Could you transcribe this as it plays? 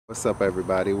What's up,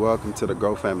 everybody? Welcome to the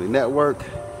Grow Family Network.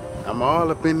 I'm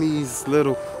all up in these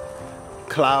little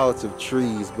clouds of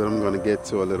trees, but I'm going to get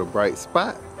to a little bright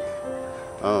spot.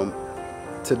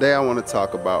 Today I want to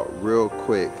talk about real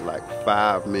quick, like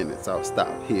 5 minutes. I'll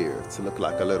stop here to look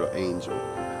like a little angel.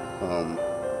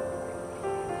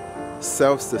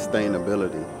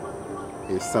 Self-sustainability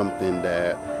is something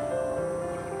that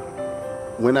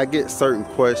when I get certain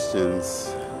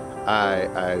questions,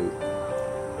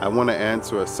 I want to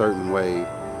answer a certain way,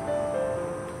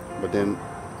 but then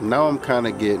now I'm kind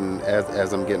of getting,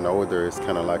 as I'm getting older, it's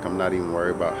kind of like I'm not even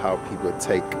worried about how people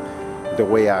take the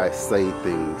way I say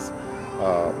things.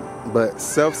 But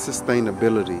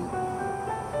self-sustainability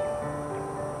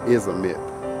is a myth.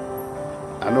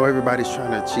 I know everybody's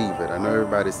trying to achieve it. I know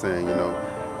everybody's saying,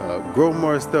 grow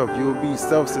more stuff, you'll be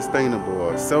self-sustainable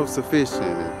or self-sufficient,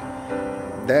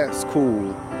 and that's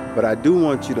cool. But I do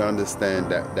want you to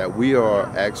understand that we are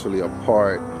actually a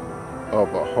part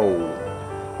of a whole.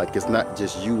 Like, it's not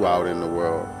just you out in the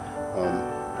world.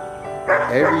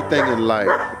 Everything in life,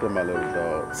 look at my little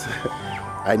dogs.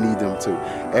 I need them too.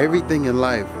 Everything in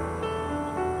life,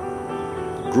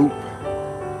 group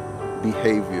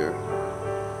behavior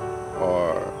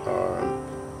or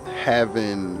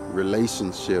having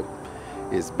relationship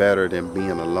is better than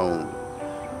being alone.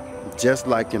 Just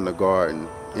like in the garden.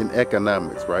 In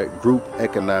economics, right? Group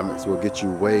economics will get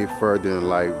you way further in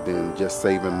life than just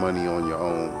saving money on your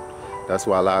own. That's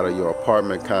why a lot of your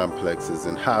apartment complexes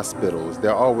and hospitals,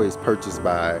 they're always purchased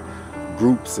by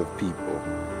groups of people.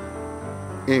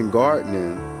 In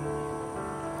gardening,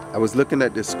 I was looking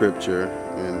at this scripture,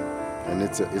 and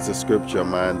it's a scripture of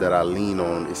mine that I lean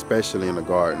on, especially in the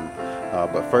garden.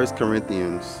 But 1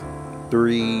 Corinthians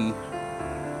 3,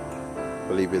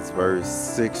 I believe it's verse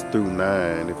 6 through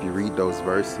 9. If you read those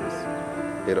verses,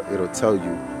 it'll tell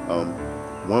you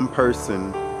one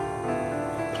person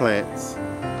plants,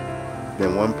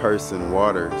 then one person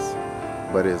waters,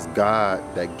 but it's God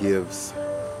that gives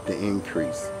the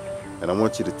increase. And I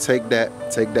want you to take that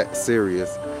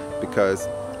serious, because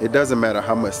it doesn't matter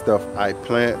how much stuff I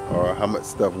plant or how much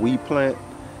stuff we plant.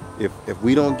 If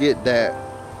we don't get that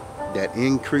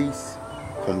increase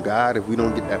from God, if we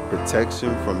don't get that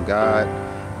protection from God,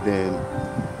 then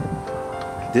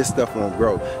this stuff won't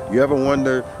grow. You ever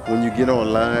wonder when you get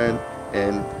online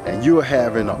and you're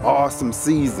having an awesome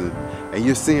season and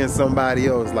you're seeing somebody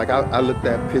else? Like, I looked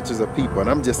at pictures of people and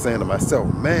I'm just saying to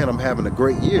myself, man, I'm having a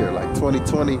great year. Like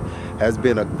 2020 has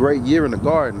been a great year in the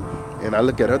garden. And I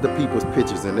look at other people's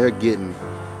pictures and they're getting,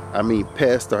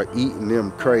 pests are eating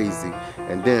them crazy.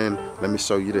 And then, let me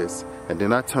show you this. And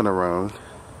then I turn around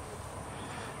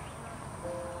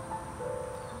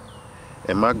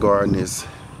and my garden is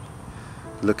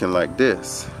looking like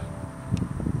this.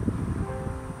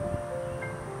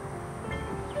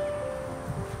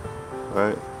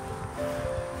 Right?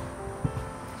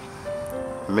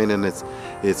 Meaning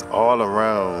it's all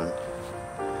around.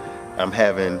 I'm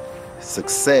having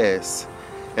success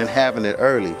and having it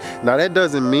early. Now that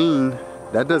doesn't mean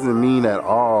at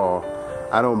all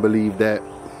I don't believe that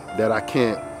I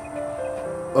can't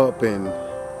up and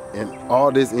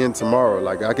all this in tomorrow.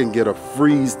 Like, I can get a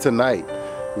freeze tonight,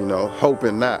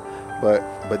 hoping not.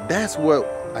 But that's what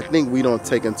I think we don't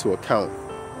take into account,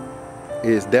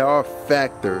 is there are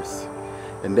factors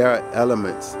and there are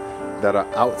elements that are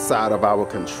outside of our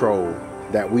control,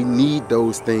 that we need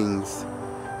those things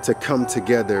to come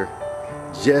together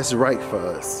just right for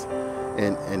us.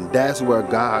 And that's where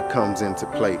God comes into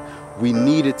play. We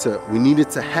need it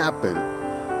to happen,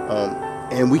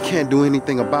 and we can't do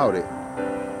anything about it.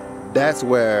 That's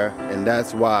where, and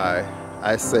that's why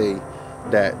I say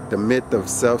that the myth of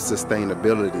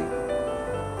self-sustainability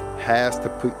has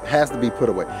to be put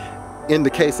away. In the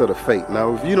case of the faith.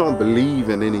 Now, if you don't believe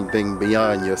in anything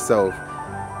beyond yourself,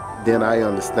 then I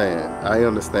understand.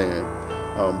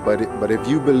 But if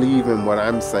you believe in what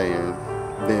I'm saying,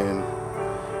 then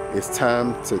it's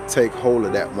time to take hold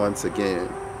of that once again.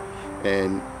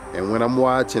 And when I'm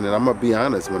watching, and I'm gonna be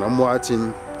honest, when I'm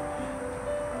watching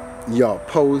y'all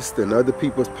post and other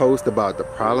people's post about the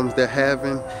problems they're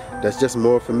having, that's just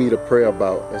more for me to pray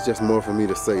about. That's just more for me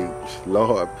to say,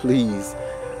 Lord, please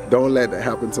don't let that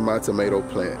happen to my tomato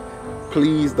plant.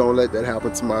 Please don't let that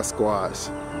happen to my squash.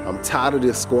 I'm tired of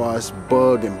this squash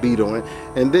bug and beetle.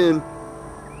 And then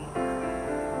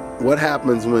what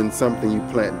happens when something you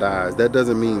plant dies? That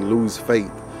doesn't mean lose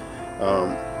faith.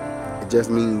 It just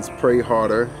means pray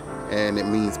harder, and it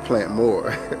means plant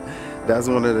more. That's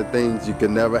one of the things you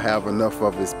can never have enough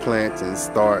of, is plants and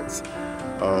starts.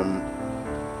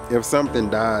 If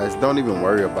something dies, don't even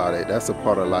worry about it. That's a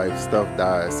part of life. Stuff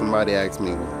dies. Somebody asked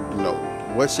me,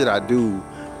 what should I do?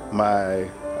 My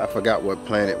I forgot what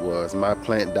plant it was. My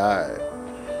plant died.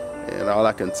 And all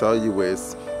I can tell you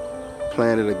is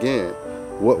plant it again.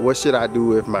 What should I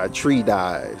do if my tree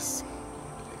dies?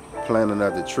 Plant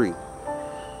another tree.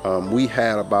 We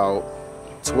had about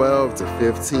 12 to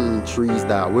 15 trees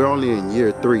die. We're only in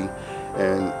year 3,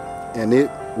 and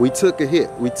we took a hit.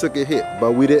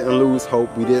 But we didn't lose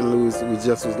hope. We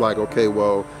just was like, okay,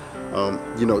 well,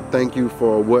 you know, thank you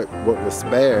for what was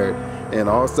spared. And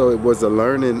also it was a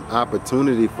learning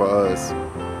opportunity for us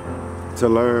to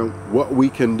learn what we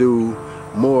can do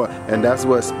more. And that's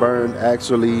what spurred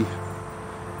actually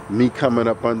me coming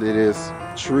up under this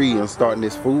tree and starting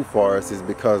this food forest, is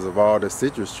because of all the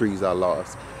citrus trees I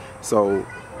lost. So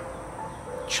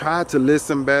try to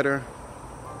listen better.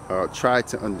 Try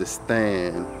to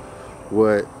understand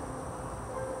what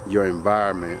your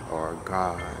environment or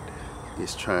God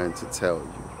is trying to tell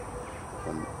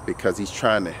you, because he's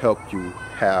trying to help you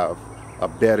have a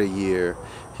better year.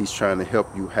 He's trying to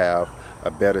help you have a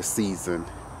better season.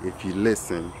 If you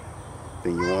listen,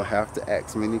 then you won't have to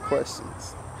ask many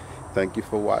questions. Thank you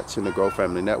for watching the Grow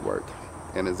Family Network.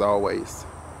 And as always,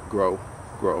 grow,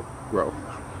 grow, grow.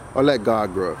 Or let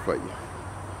God grow it for you.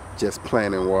 Just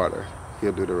plant and water.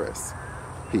 He'll do the rest.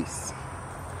 Peace.